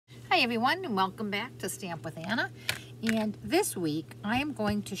everyone, and welcome back to Stamp with Anna. And this week I am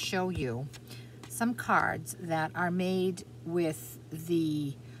going to show you some cards that are made with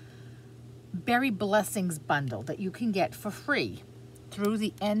the Berry Blessings bundle that you can get for free through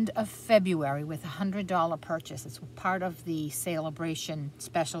the end of February with a $100 purchase. It's part of the celebration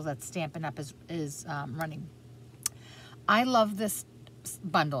special that Stampin' Up! is running. I love this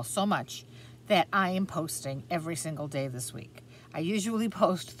bundle so much that I am posting every single day this week. I usually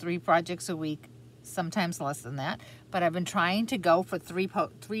post 3 projects a week, sometimes less than that, but I've been trying to go for three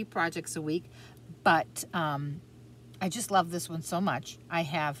projects a week, but I just love this one so much. I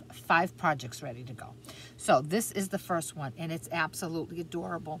have 5 projects ready to go. So this is the first one, and it's absolutely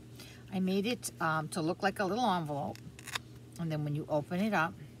adorable. I made it to look like a little envelope, and then when you open it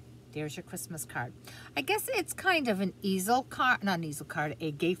up, there's your Christmas card. I guess it's kind of an easel card, not an easel card,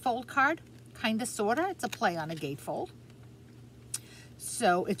 a gatefold card, kind of, sort of. It's a play on a gatefold.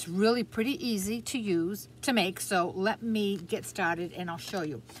 So it's really pretty easy to use, to make. So let me get started and I'll show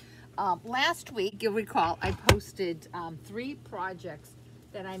you. Last week, you'll recall, I posted 3 projects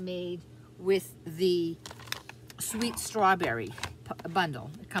that I made with the Sweet Strawberry bundle.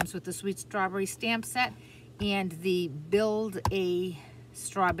 It comes with the Sweet Strawberry stamp set and the Build a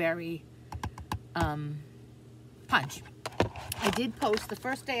Strawberry punch. I did post, the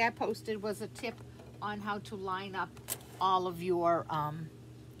first day I posted was a tip on how to line up all of your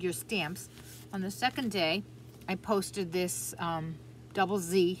stamps. On the second day, I posted this double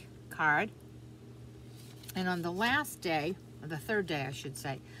Z card. And on the last day, or the third day I should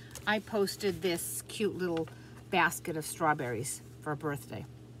say, I posted this cute little basket of strawberries for a birthday.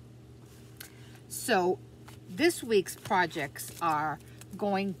 So this week's projects are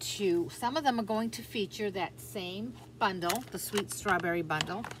going to, some of them are going to feature that same bundle, the Sweet Strawberry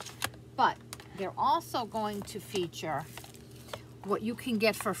bundle, but they're also going to feature what you can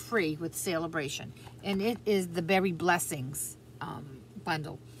get for free with Celebration, and it is the Berry Blessings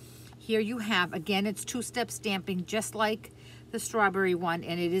bundle. Here you have, again, it's 2-step stamping just like the strawberry one,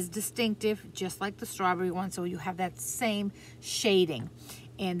 and it is distinctive just like the strawberry one, so you have that same shading.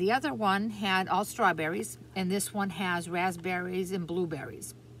 And the other one had all strawberries, and this one has raspberries and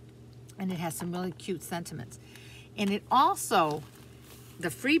blueberries, and it has some really cute sentiments. And it also, the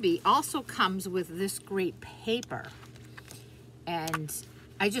freebie also comes with this great paper, and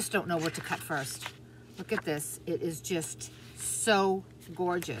I just don't know what to cut first. Look at this. It is just so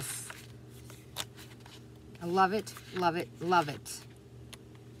gorgeous. I love it, love it, love it.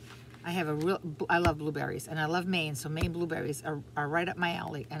 I love blueberries, and I love Maine, so Maine blueberries are right up my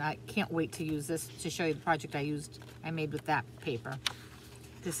alley, and I can't wait to use this to show you the project I made with that paper.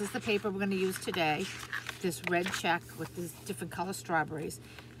 This is the paper we're going to use today, this red check with these different color strawberries,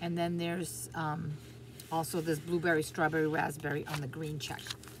 and then there's also this blueberry, strawberry, raspberry on the green check.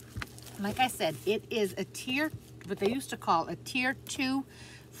 Like I said, it is a tier, what they used to call a tier 2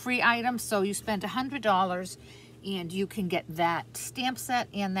 free item, so you spend $100 and you can get that stamp set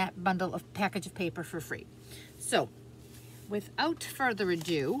and that bundle of package of paper for free. So without further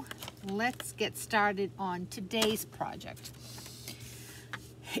ado, let's get started on today's project.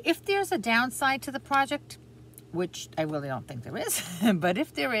 If there's a downside to the project, which I really don't think there is, but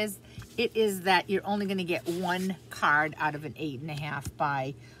if there is, it is that you're only going to get 1 card out of an 8.5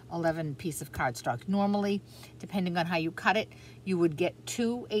 by 11 piece of cardstock. Normally, depending on how you cut it, you would get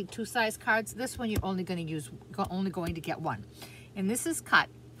 2 8-2 size cards. This one you're only going to get 1. And this is cut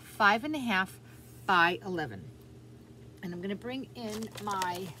 5.5 by 11. And I'm going to bring in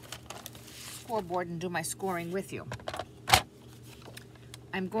my scoreboard and do my scoring with you.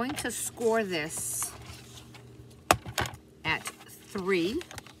 I'm going to score this at 3.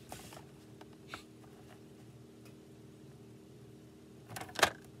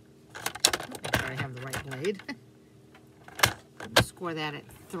 Make sure I have the right blade. Score that at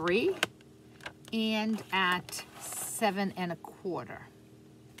 3 and at 7 1/4.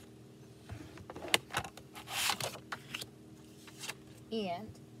 And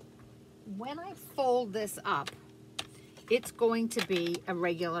when I fold this up, it's going to be a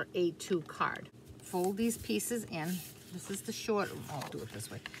regular A2 card. Fold these pieces in. This is the short, I'll do it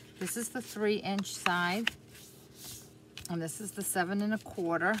this way. This is the 3-inch side, and this is the 7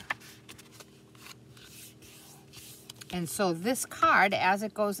 1/4. And so this card, as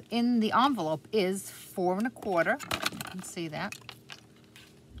it goes in the envelope, is 4 1/4. You can see that.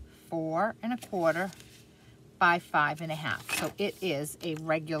 4 1/4 by 5 1/2. So it is a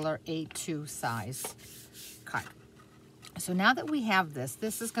regular A2 size card. So now that we have this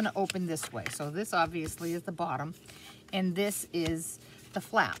is going to open this way. So this obviously is the bottom, and this is the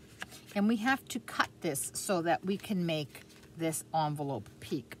flap. And we have to cut this so that we can make this envelope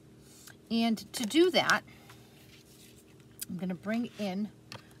peak. And to do that, I'm going to bring in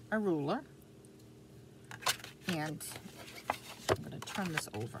a ruler, and I'm going to turn this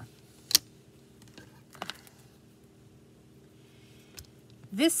over.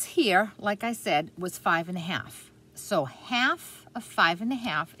 This here, like I said, was 5 1/2. So half of 5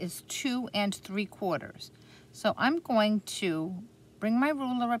 1/2 is 2 3/4. So I'm going to bring my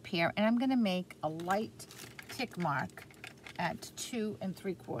ruler up here, and I'm going to make a light tick mark at 2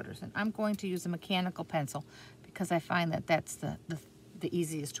 3/4. And I'm going to use a mechanical pencil because I find that that's the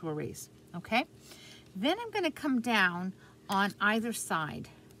easiest to erase. Okay? Then I'm going to come down on either side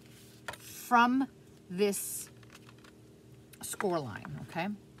from this score line, okay?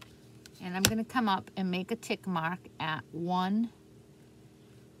 And I'm going to come up and make a tick mark at 1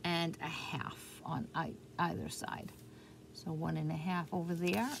 1/2 on either side. So 1 1/2 over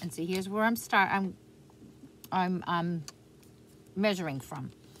there, and see, here's where I'm measuring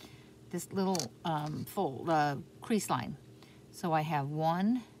from this little crease line. So I have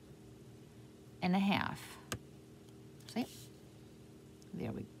 1 1/2. See?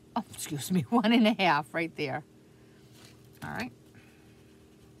 There we go. Oh, excuse me, 1 1/2 right there. All right.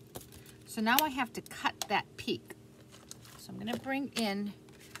 So now I have to cut that peak. So I'm going to bring in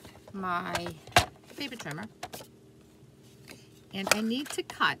my paper trimmer, and I need to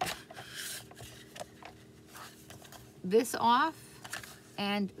cut this off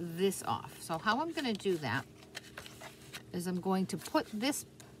and this off. So how I'm going to do that is I'm going to put this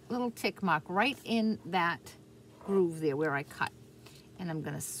little tick mark right in that groove there where I cut. And I'm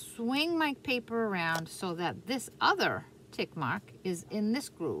going to swing my paper around so that this other tick mark is in this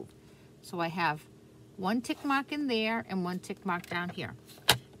groove. So I have one tick mark in there and one tick mark down here.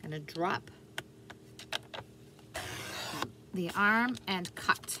 I'm going to drop the arm and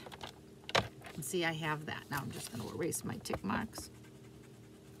cut. And see, I have that. Now I'm just going to erase my tick marks.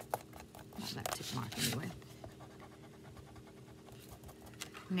 Not that tick mark anyway.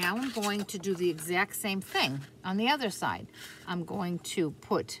 Now I'm going to do the exact same thing on the other side. I'm going to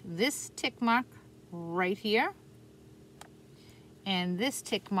put this tick mark right here and this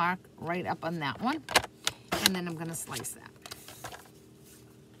tick mark right up on that one, and then I'm going to slice that.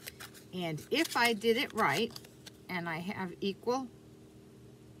 And if I did it right and I have equal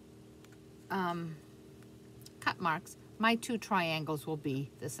cut marks, my two triangles will be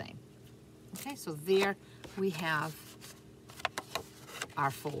the same. Okay, so there we have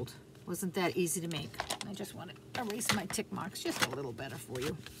our fold. Wasn't that easy to make? I just want to erase my tick marks just a little better for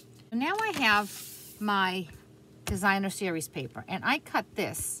you. Now I have my designer series paper, and I cut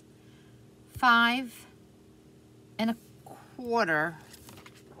this 5 1/4.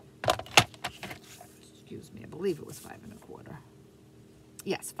 Excuse me, I believe it was 5 1/4.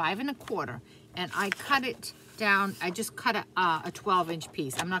 Yes, 5 1/4, and I cut it down. I just cut a 12-inch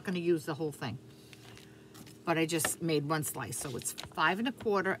piece. I'm not going to use the whole thing, but I just made one slice, so it's 5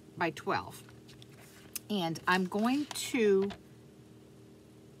 1/4 by 12. And I'm going to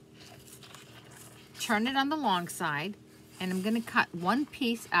turn it on the long side, and I'm going to cut one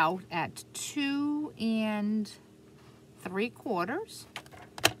piece out at 2 3/4,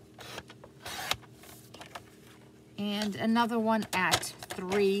 and another one at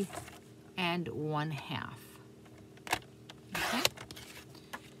 3 1/2. Okay.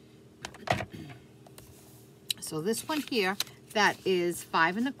 So this one here, that is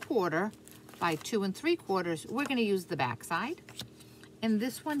 5 1/4 by 2 3/4, we're going to use the back side. And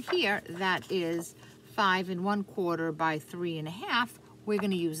this one here, that is 5 1/4 by 3 1/2, we're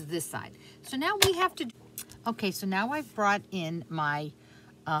going to use this side. So now we have to, okay, so now I've brought in my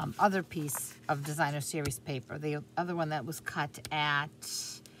other piece of designer series paper, the other one that was cut at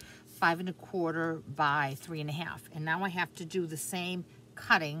 5 1/4 by 3 1/2. And now I have to do the same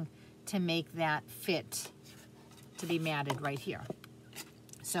cutting to make that fit to be matted right here.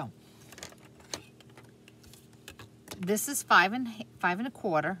 So this is 5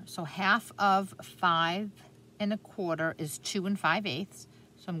 1/4, so half of 5 1/4 is 2 5/8.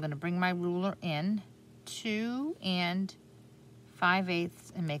 So I'm going to bring my ruler in 2 5/8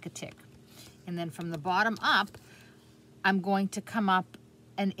 and make a tick. And then from the bottom up, I'm going to come up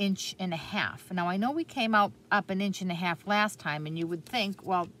 1.5 inches. Now I know we came up 1.5 inches last time, and you would think,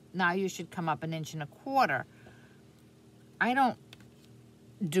 well, now you should come up 1 1/4 inches. I don't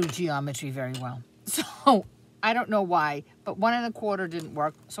do geometry very well, so I don't know why, but 1 1/4 didn't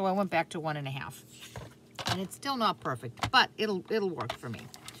work, so I went back to 1 1/2. And it's still not perfect, but it'll work for me.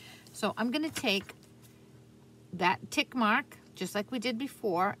 So I'm going to take that tick mark, just like we did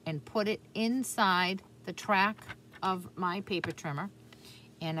before, and put it inside the track of my paper trimmer.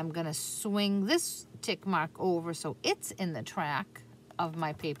 And I'm going to swing this tick mark over so it's in the track of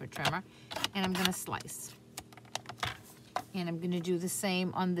my paper trimmer, and I'm gonna slice. And I'm gonna do the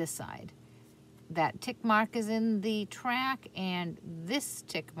same on this side. That tick mark is in the track, and this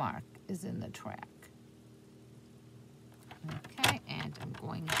tick mark is in the track. Okay, and I'm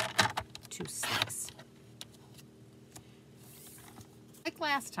going to slice. Like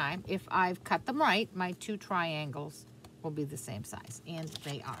last time, if I've cut them right, my two triangles will be the same size, and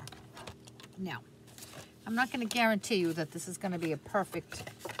they are. Now, I'm not going to guarantee you that this is going to be a perfect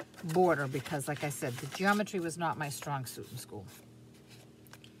border because, like I said, the geometry was not my strong suit in school.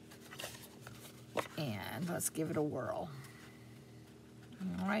 And let's give it a whirl.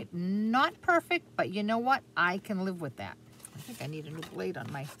 All right, not perfect, but you know what? I can live with that. I think I need a new blade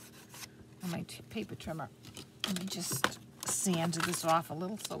on my paper trimmer. Let me just sand this off a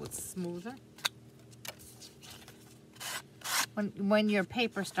little so it's smoother. When your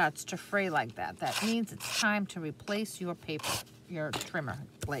paper starts to fray like that, that means it's time to replace your trimmer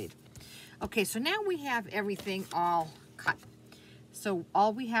blade. Okay, so now we have everything all cut. So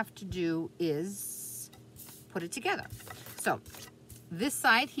all we have to do is put it together. So this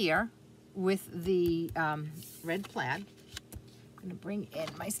side here with the red plaid, I'm gonna bring in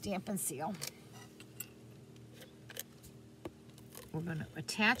my Stampin' Seal. We're gonna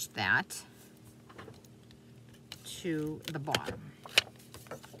attach that to the bottom.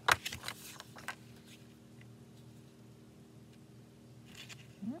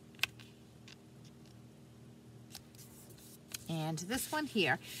 And this one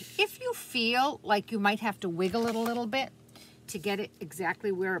here, if you feel like you might have to wiggle it a little bit to get it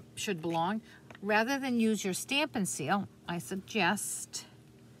exactly where it should belong, rather than use your Stampin' Seal, I suggest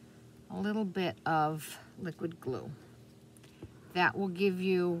a little bit of liquid glue. That will give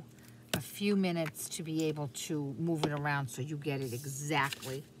you a few minutes to be able to move it around so you get it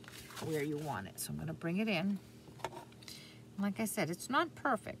exactly where you want it. So I'm going to bring it in. Like I said, it's not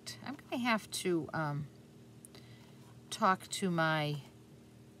perfect. I'm going to have to talk to my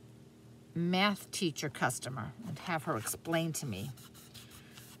math teacher customer and have her explain to me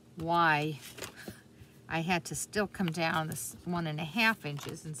why I had to still come down this 1.5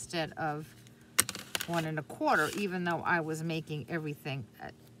 inches instead of 1 1/4, even though I was making everything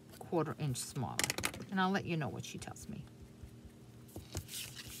at 1/4 inch smaller. And I'll let you know what she tells me.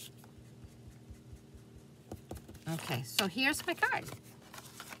 Okay, so here's my card.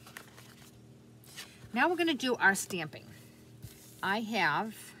 Now we're going to do our stamping. I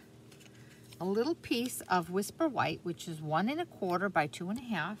have a little piece of Whisper White, which is 1 1/4 by 2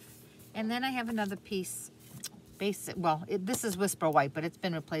 1/2, and then I have another piece, basic. Well, this is Whisper White, but it's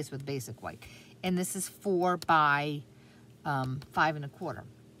been replaced with Basic White, and this is 4 by 5 1/4.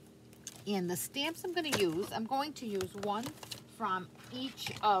 And the stamps I'm going to use one from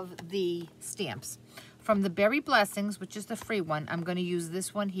each of the stamps. From the Berry Blessings, which is the free one, I'm going to use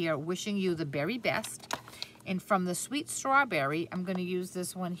this one here, Wishing You the Berry Best. And from the Sweet Strawberry, I'm going to use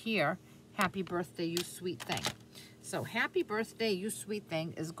this one here, Happy Birthday, You Sweet Thing. So Happy Birthday, You Sweet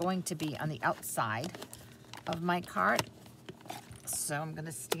Thing is going to be on the outside of my card. So I'm going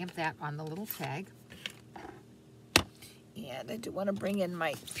to stamp that on the little tag. And I do want to bring in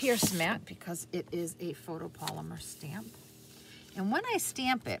my Pierce mat because it is a photopolymer stamp. And when I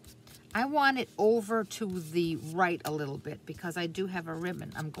stamp it, I want it over to the right a little bit because I do have a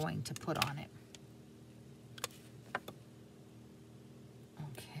ribbon I'm going to put on it.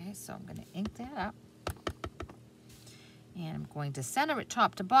 Okay, so I'm going to ink that up. And I'm going to center it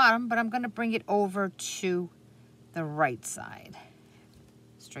top to bottom, but I'm going to bring it over to the right side.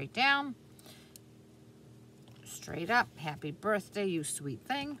 Straight down, straight up, Happy Birthday, You Sweet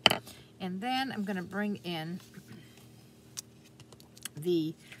Thing. And then I'm going to bring in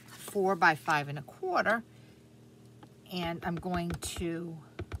the 4 by 5 1/4, and I'm going to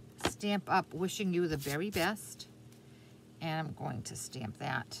stamp up Wishing You the Very Best, and I'm going to stamp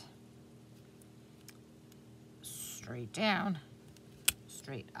that straight down,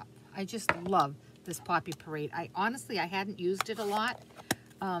 straight up. I just love this Poppy Parade. I hadn't used it a lot.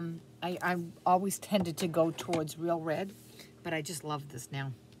 I always tended to go towards Real Red, but I just love this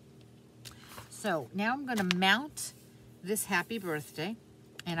now. So now I'm going to mount this Happy Birthday,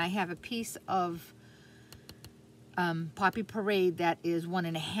 and I have a piece of Poppy Parade that is 1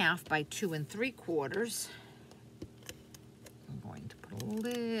 1/2 by 2 3/4. I'm going to put a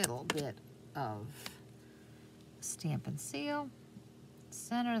little bit of Stampin' Seal,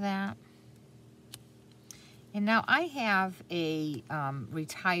 center that. And now I have a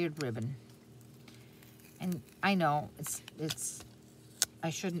retired ribbon, and I know I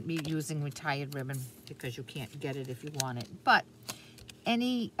shouldn't be using retired ribbon because you can't get it if you want it, but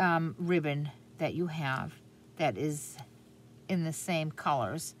any ribbon that you have that is in the same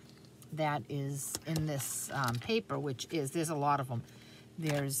colors that is in this paper, which is, there's a lot of them.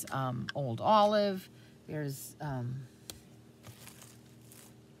 There's Old Olive, there's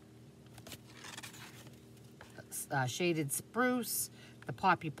Shaded Spruce, the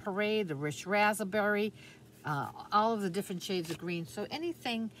Poppy Parade, the Rich Raspberry, all of the different shades of green. So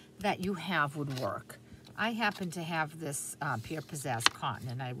anything that you have would work. I happen to have this Pierre Pizzazz cotton,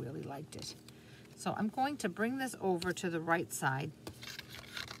 and I really liked it. So I'm going to bring this over to the right side,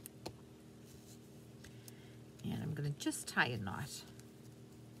 and I'm going to just tie a knot.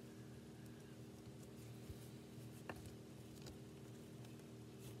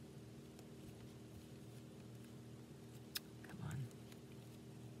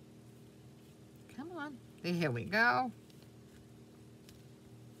 Come on. Here we go.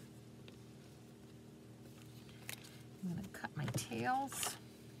 I'm going to cut my tails.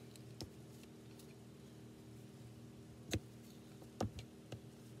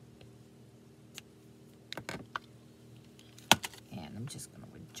 And I'm just going to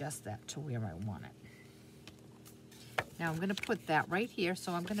adjust that to where I want it. Now I'm going to put that right here,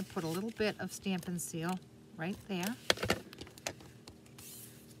 so I'm going to put a little bit of Stampin' Seal right there.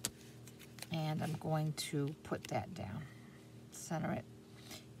 And I'm going to put that down, center it.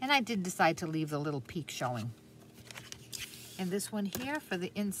 And I did decide to leave the little peak showing. And this one here for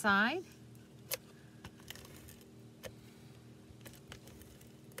the inside.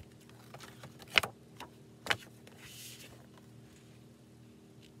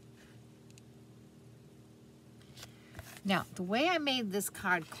 Now, the way I made this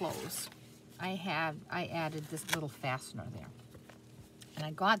card close, I added this little fastener there. And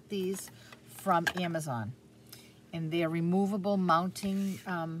I got these from Amazon. And they're removable mounting,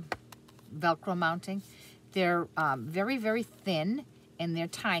 Velcro mounting. They're very, very thin, and they're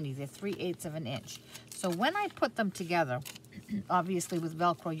tiny. They're 3/8 of an inch. So when I put them together, obviously with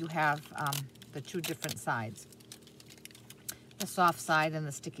Velcro you have the two different sides, the soft side and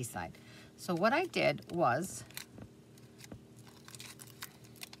the sticky side. So what I did was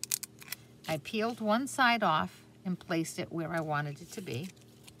I peeled one side off and placed it where I wanted it to be.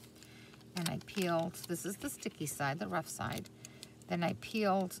 And I peeled, this is the sticky side, the rough side. Then I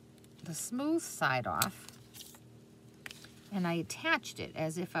peeled the smooth side off, and I attached it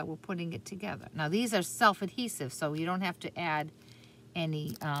as if I were putting it together. Now these are self-adhesive, so you don't have to add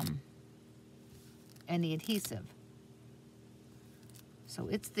any adhesive. So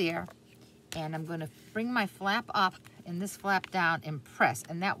it's there, and I'm going to bring my flap up and this flap down and press,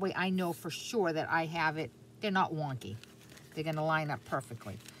 and that way I know for sure that I have it. They're not wonky. They're going to line up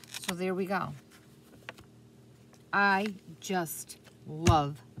perfectly. So there we go. I just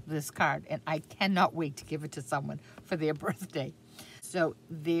love this card, and I cannot wait to give it to someone for their birthday. So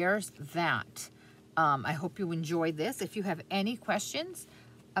there's that. I hope you enjoyed this. If you have any questions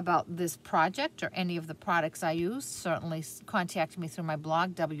about this project or any of the products I use, certainly contact me through my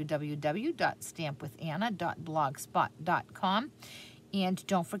blog, www.stampwithanna.blogspot.com. And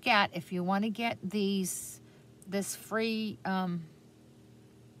don't forget, if you want to get this free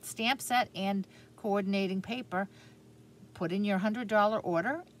stamp set and coordinating paper, put in your $100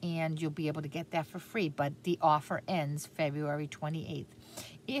 order and you'll be able to get that for free, but the offer ends February 28th.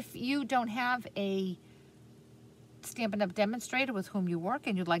 If you don't have a Stampin' Up! Demonstrator with whom you work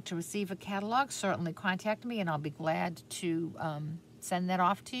and you'd like to receive a catalog, certainly contact me and I'll be glad to send that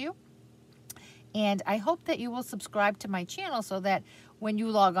off to you. And I hope that you will subscribe to my channel so that when you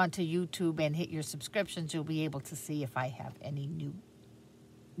log on to YouTube and hit your subscriptions, you'll be able to see if I have any new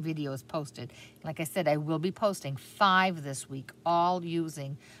videos posted. Like I said, I will be posting 5 this week, all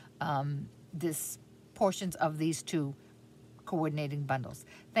using this portions of these 2 coordinating bundles.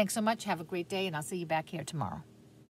 Thanks so much. Have a great day, and I'll see you back here tomorrow.